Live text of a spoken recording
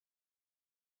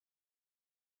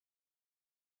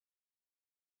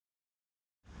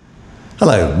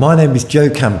Hello, my name is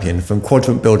Joe Campion from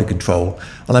Quadrant Building Control,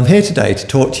 and I'm here today to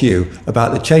talk to you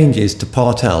about the changes to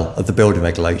Part L of the building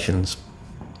regulations.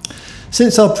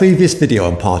 Since our previous video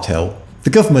on Part L,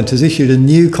 the government has issued a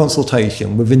new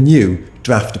consultation with a new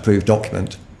draft approved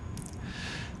document.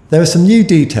 There are some new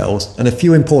details and a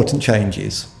few important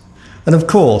changes. And of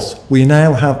course, we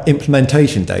now have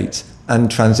implementation dates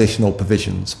and transitional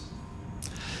provisions.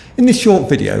 In this short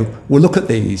video, we'll look at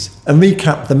these and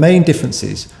recap the main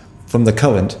differences from the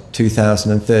current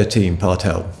 2013 Part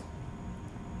L.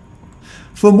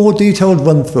 For a more detailed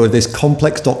run through of this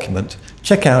complex document,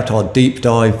 check out our deep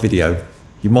dive video.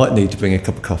 You might need to bring a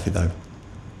cup of coffee though.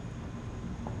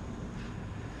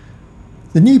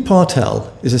 The new Part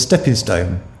L is a stepping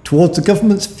stone towards the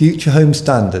government's Future Home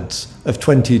Standards of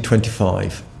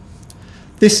 2025.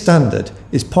 This standard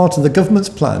is part of the government's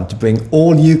plan to bring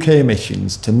all UK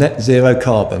emissions to net zero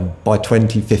carbon by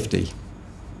 2050.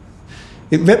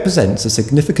 It represents a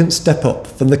significant step up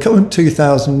from the current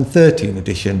 2013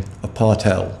 edition of Part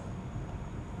L.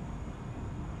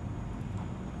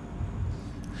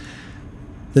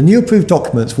 The new approved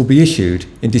documents will be issued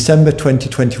in December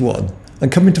 2021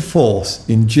 and come into force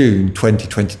in June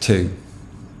 2022.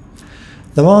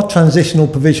 There are transitional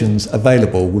provisions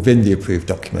available within the approved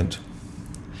document.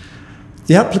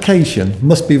 The application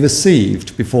must be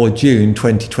received before June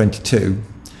 2022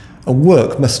 and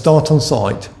work must start on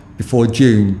site before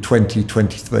June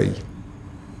 2023.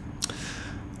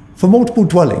 For multiple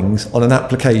dwellings on an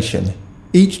application,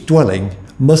 each dwelling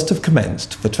must have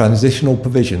commenced for transitional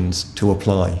provisions to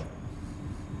apply.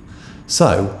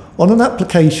 So, on an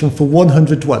application for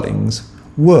 100 dwellings,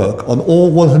 work on all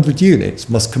 100 units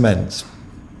must commence.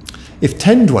 If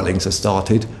 10 dwellings are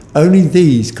started, only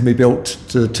these can be built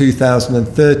to the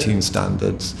 2013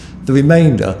 standards. The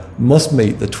remainder must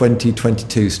meet the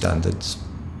 2022 standards.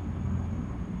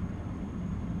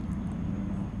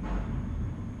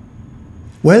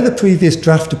 Where the previous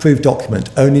draft approved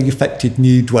document only affected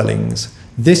new dwellings,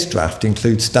 this draft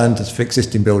includes standards for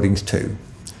existing buildings too.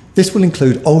 This will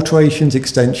include alterations,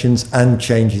 extensions and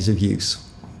changes of use.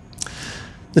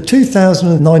 The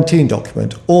 2019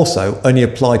 document also only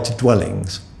applied to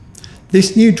dwellings.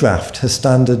 This new draft has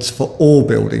standards for all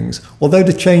buildings, although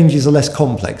the changes are less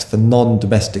complex for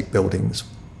non-domestic buildings.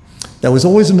 There was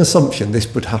always an assumption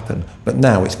this would happen, but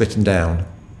now it's written down.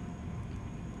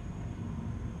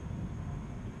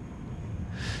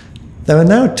 There are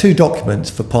now two documents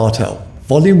for Part L,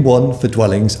 Volume 1 for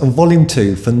dwellings and Volume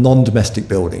 2 for non-domestic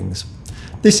buildings.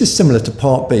 This is similar to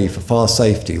Part B for fire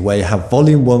safety, where you have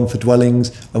Volume 1 for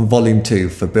dwellings and Volume 2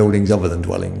 for buildings other than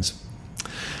dwellings.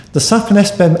 The SAP and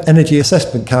SBEM energy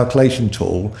assessment calculation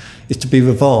tool is to be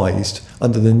revised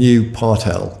under the new Part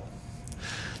L.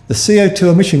 The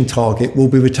CO2 emission target will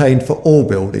be retained for all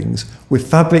buildings,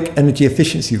 with fabric energy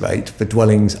efficiency rate for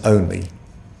dwellings only.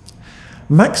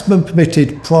 Maximum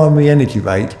permitted primary energy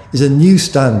rate is a new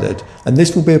standard, and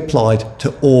this will be applied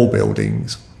to all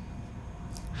buildings.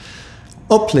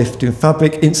 Uplift in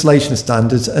fabric insulation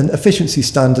standards and efficiency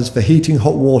standards for heating,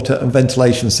 hot water and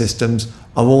ventilation systems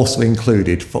are also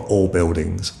included for all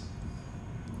buildings.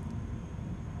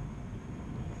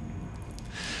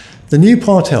 The new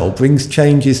Part L brings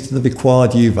changes to the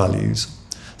required UValues.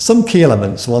 Some key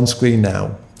elements are on screen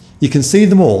now. You can see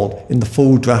them all in the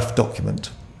full draft document.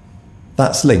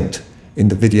 That's linked in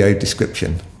the video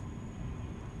description.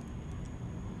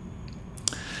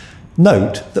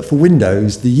 Note that for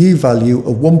windows, the U value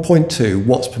of 1.2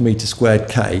 watts per metre squared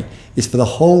K is for the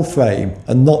whole frame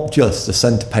and not just the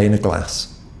centre pane of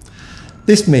glass.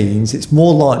 This means it's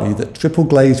more likely that triple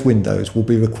glazed windows will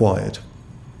be required.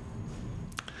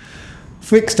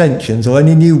 For extensions or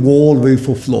any new wall, roof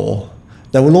or floor,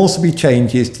 there will also be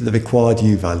changes to the required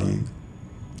U value.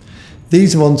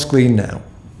 These are on screen now.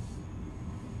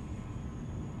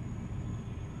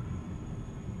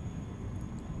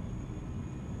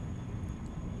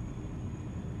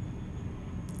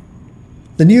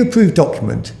 The new approved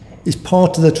document is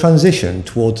part of the transition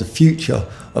towards the future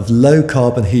of low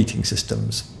carbon heating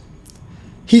systems.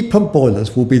 Heat pump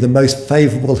boilers will be the most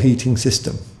favourable heating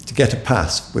system to get a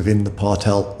pass within the Part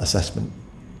L assessment.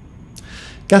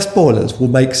 Gas boilers will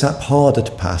make SAP harder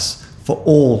to pass for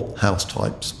all house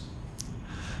types.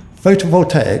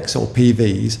 Photovoltaics or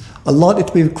PVs are likely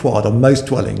to be required on most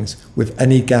dwellings with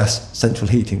any gas central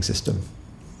heating system.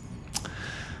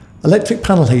 Electric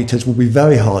panel heaters will be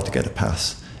very hard to get a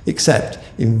pass, except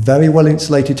in very well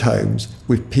insulated homes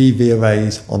with PV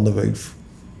arrays on the roof.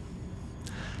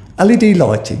 LED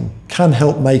lighting can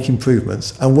help make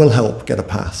improvements and will help get a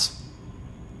pass.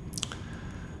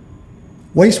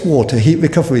 Wastewater heat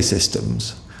recovery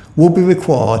systems will be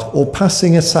required or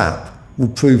passing a SAP will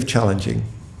prove challenging.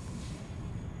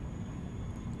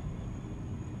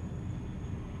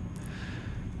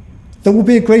 There will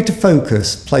be a greater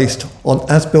focus placed on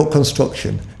as-built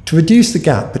construction to reduce the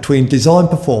gap between design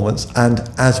performance and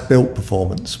as-built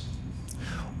performance.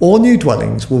 All new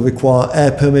dwellings will require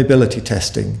air permeability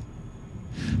testing.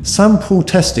 Sample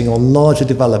testing on larger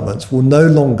developments will no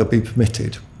longer be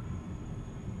permitted.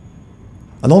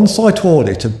 An on-site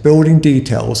audit of building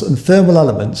details and thermal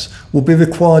elements will be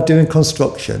required during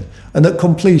construction and at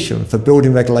completion for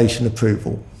building regulation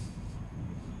approval.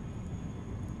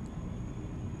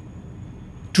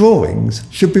 Drawings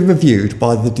should be reviewed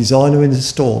by the designer and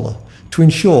installer to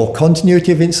ensure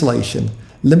continuity of insulation,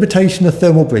 limitation of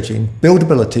thermal bridging,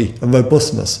 buildability and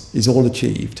robustness is all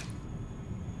achieved.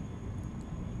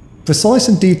 Precise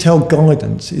and detailed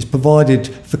guidance is provided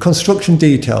for construction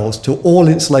details to all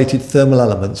insulated thermal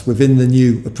elements within the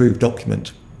new approved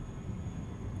document.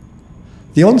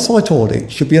 The on-site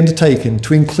audit should be undertaken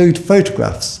to include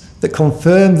photographs that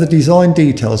confirm the design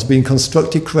details are being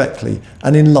constructed correctly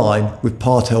and in line with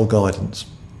Part L guidance.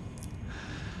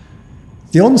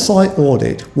 The on-site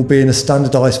audit will be in a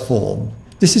standardised form.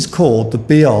 This is called the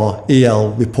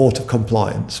BREL Report of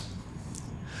Compliance.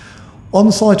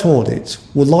 On-site audits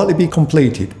will likely be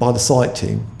completed by the site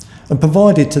team and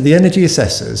provided to the energy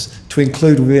assessors to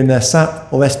include within their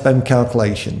SAP or SBEM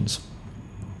calculations.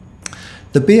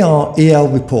 The BREL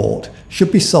report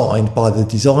should be signed by the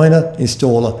designer,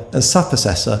 installer and SAP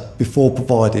assessor before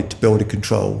provided to building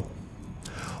control.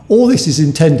 All this is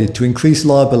intended to increase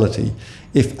liability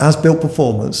if as-built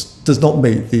performance does not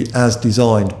meet the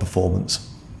as-designed performance.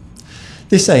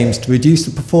 This aims to reduce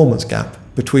the performance gap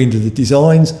between the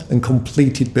designs and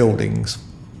completed buildings.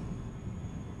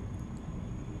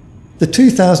 The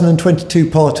 2022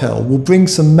 Part L will bring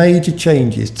some major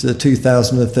changes to the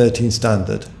 2013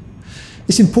 standard.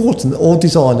 It's important that all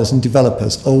designers and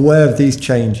developers are aware of these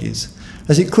changes,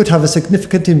 as it could have a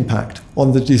significant impact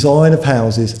on the design of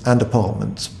houses and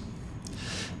apartments.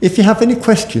 If you have any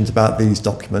questions about these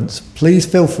documents, please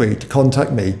feel free to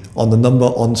contact me on the number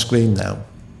on screen now.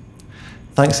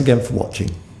 Thanks again for watching.